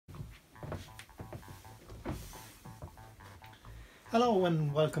Hello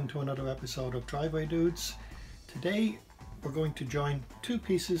and welcome to another episode of Driveway Dudes. Today we're going to join two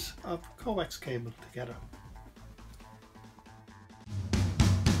pieces of coax cable together.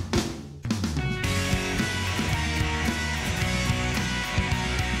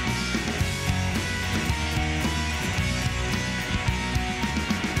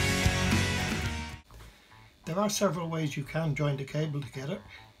 There are several ways you can join the cable together,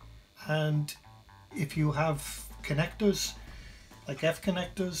 and if you have connectors like F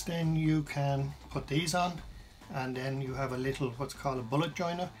connectors, then you can put these on, and then you have a little what's called a bullet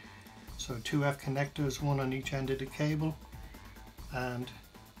joiner. So two F connectors, one on each end of the cable, and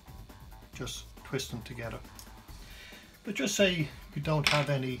just twist them together. But just say you don't have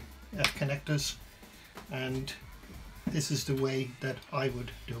any F connectors, and this is the way that I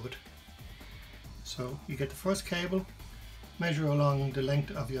would do it. So you get the first cable, measure along the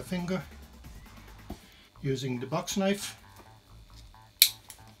length of your finger using the box knife.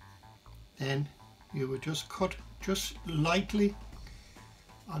 Then you would just cut just lightly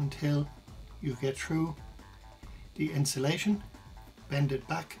until you get through the insulation, bend it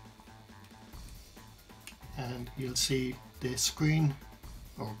back, and you'll see the screen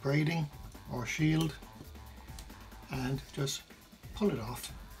or braiding or shield, and just pull it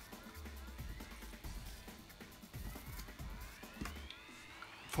off.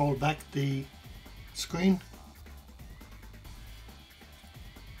 Fold back the screen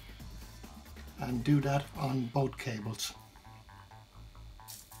and do that on both cables.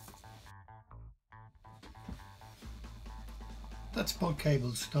 That's both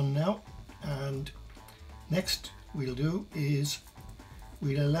cables done now, and next we'll do is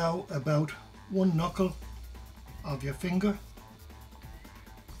we'll allow about one knuckle of your finger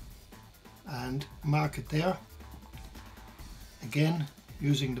and mark it there. Again,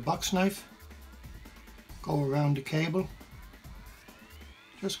 using the box knife, go around the cable,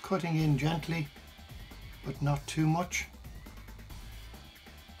 just cutting in gently but not too much,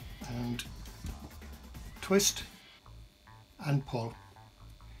 and twist and pull.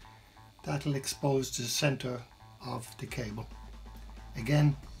 That'll expose the center of the cable.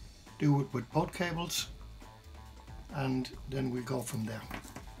 Again, do it with both cables, and then we go from there.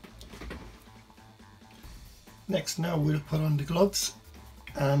 Next, now we'll put on the gloves,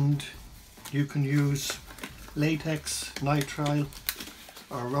 and you can use latex, nitrile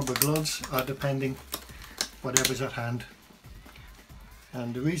or rubber gloves, depending whatever's at hand.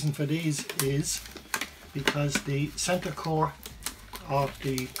 And the reason for these is because the center core of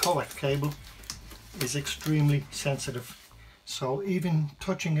the coax cable is extremely sensitive, so even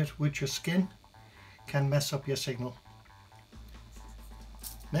touching it with your skin can mess up your signal.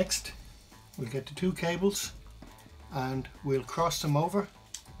 Next, we'll get the two cables and we'll cross them over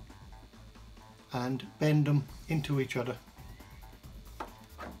and bend them into each other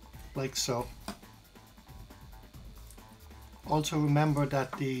like so. Also remember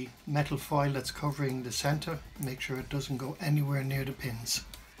that the metal foil that's covering the center, make sure it doesn't go anywhere near the pins.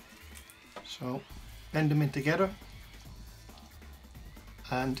 So bend them in together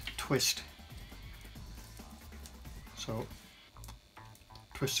and twist. So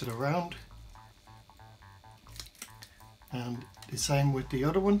twist it around, and the same with the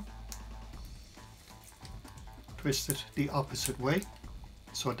other one. Twist it the opposite way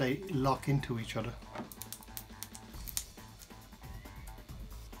so they lock into each other.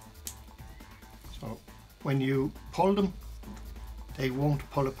 So when you pull them, they won't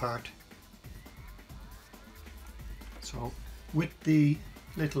pull apart. So with the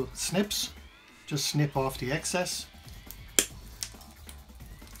little snips, just snip off the excess,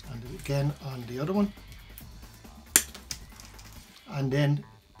 and again on the other one, and then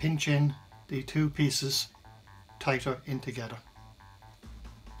pinch in the two pieces tighter in together.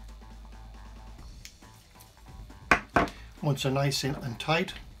 Once they're nice and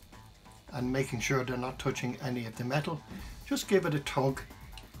tight, and making sure they're not touching any of the metal, just give it a tug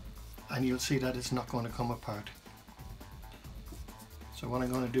and you'll see that it's not going to come apart. So what I'm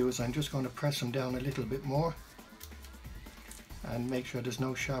going to do is I'm just going to press them down a little bit more and make sure there's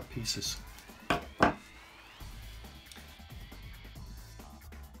no sharp pieces.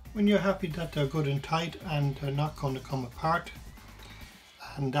 When you're happy that they're good and tight and they're not going to come apart,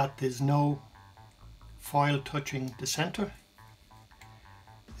 and that there's no foil touching the center,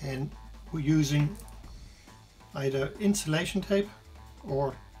 and we're using either insulation tape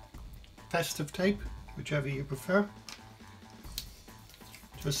or festive tape, whichever you prefer.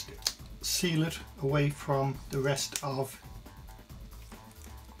 Just seal it away from the rest of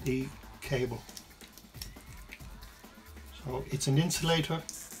the cable. So it's an insulator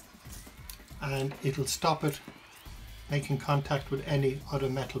and it'll stop it making contact with any other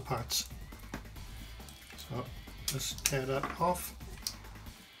metal parts. So just tear that off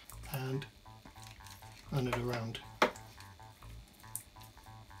and run it around.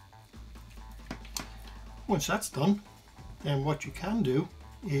 Once that's done, then what you can do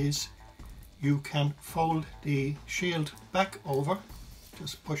is you can fold the shield back over,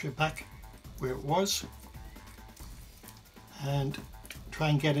 just push it back where it was and try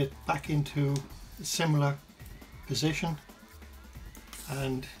and get it back into a similar position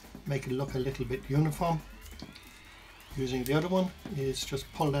and make it look a little bit uniform. Using the other one is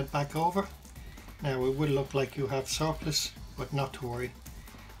just pull that back over. Now it will look like you have surplus, but not to worry,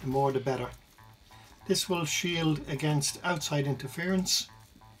 the more the better. This will shield against outside interference,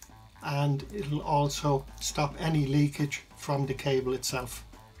 and it'll also stop any leakage from the cable itself.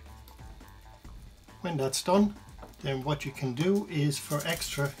 When that's done, then what you can do is, for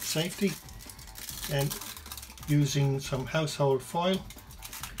extra safety, then using some household foil,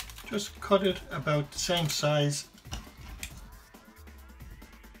 just cut it about the same size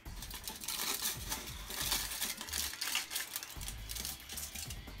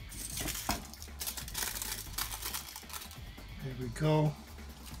There we go.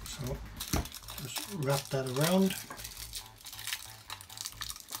 So just wrap that around.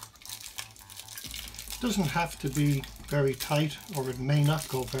 Doesn't have to be very tight, or it may not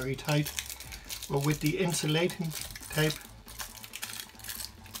go very tight, but with the insulating tape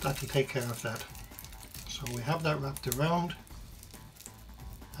that'll take care of that. So we have that wrapped around,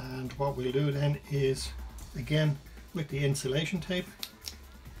 and what we'll do then is, again with the insulation tape,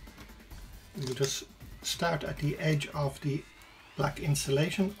 we'll just start at the edge of the black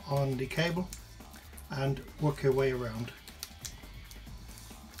insulation on the cable and work your way around,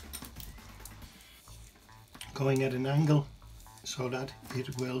 going at an angle so that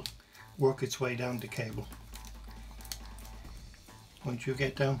it will work its way down the cable. Once you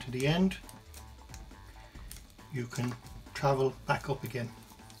get down to the end, you can travel back up again.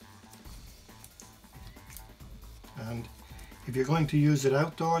 And if you're going to use it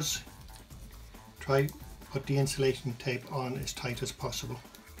outdoors, try put the insulation tape on as tight as possible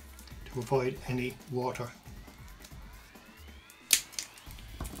to avoid any water.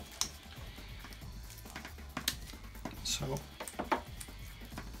 So,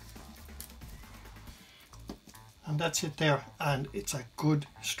 and that's it there, and it's a good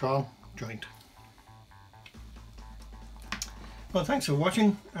strong joint. Well, thanks for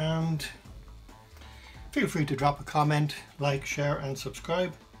watching, and feel free to drop a comment, like, share and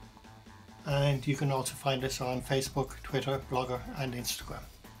subscribe. And you can also find us on Facebook, Twitter, Blogger and Instagram.